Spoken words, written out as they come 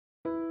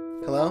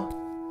Hello?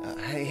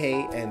 Hi,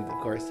 hey, and of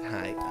course,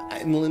 hi.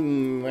 I'm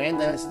Lin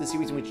Miranda. This is the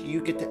series in which you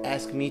get to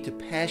ask me to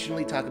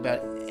passionately talk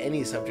about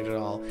any subject at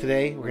all.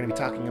 Today, we're going to be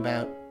talking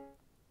about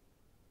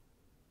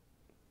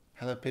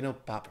jalapeno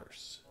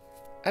poppers.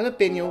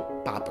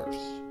 Jalapeno poppers.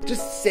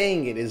 Just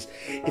saying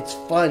it's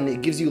fun.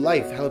 It gives you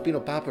life.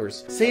 Jalapeno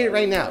poppers. Say it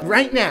right now.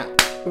 Right now.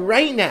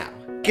 Right now.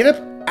 Get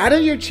up out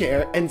of your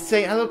chair and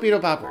say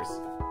jalapeno poppers.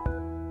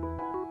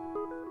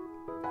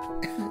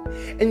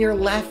 And you're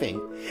laughing.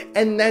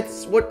 And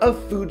that's what a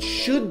food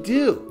should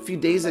do. A few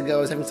days ago,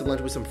 I was having some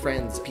lunch with some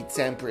friends, Pete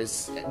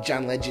Sampras,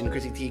 John Legend,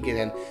 Chrissy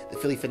Teigen, and the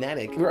Philly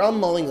Fanatic. We were all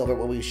mulling over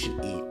what we should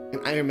eat. And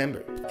I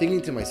remember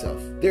thinking to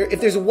myself,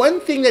 if there's one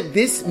thing that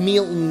this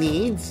meal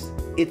needs,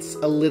 it's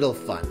a little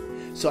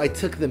fun. So I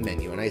took the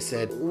menu and I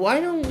said, why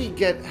don't we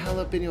get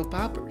jalapeno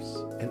poppers?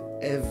 And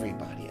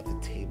everybody at the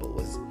table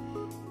was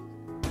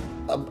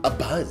a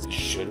buzz.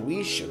 Should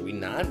we? Should we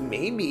not?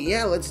 Maybe.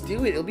 Yeah, let's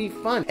do it. It'll be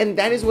fun. And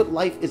that is what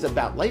life is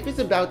about. Life is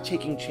about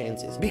taking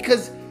chances.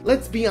 Because,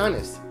 let's be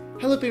honest,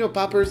 jalapeno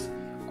poppers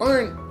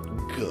aren't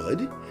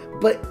good,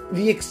 but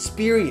the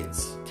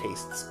experience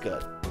tastes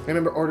good. I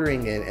remember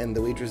ordering it and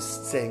the waitress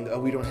saying, oh,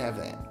 we don't have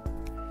that.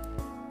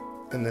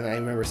 And then I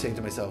remember saying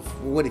to myself,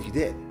 well, what if you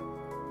did?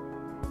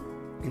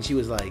 And she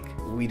was like,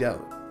 we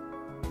don't.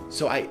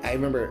 So I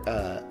remember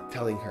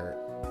telling her,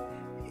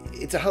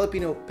 it's a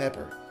jalapeno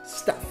pepper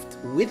stuffed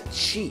with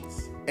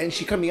cheese. And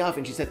she cut me off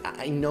and she said,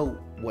 I know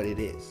what it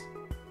is.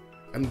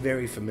 I'm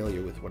very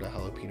familiar with what a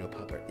jalapeno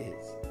popper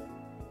is.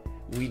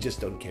 We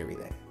just don't carry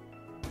that.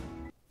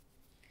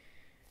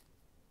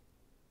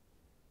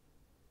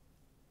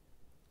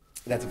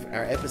 That's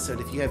our episode.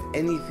 If you have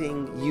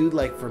anything you'd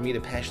like for me to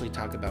passionately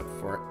talk about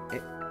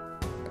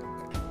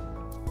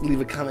leave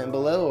a comment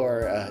below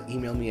or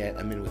email me at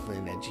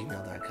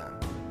aminwithlin@gmail.com.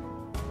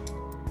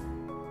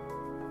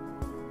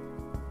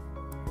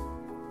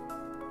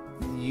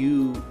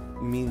 You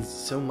mean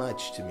so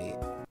much to me.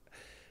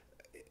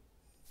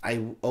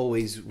 I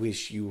always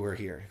wish you were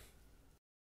here.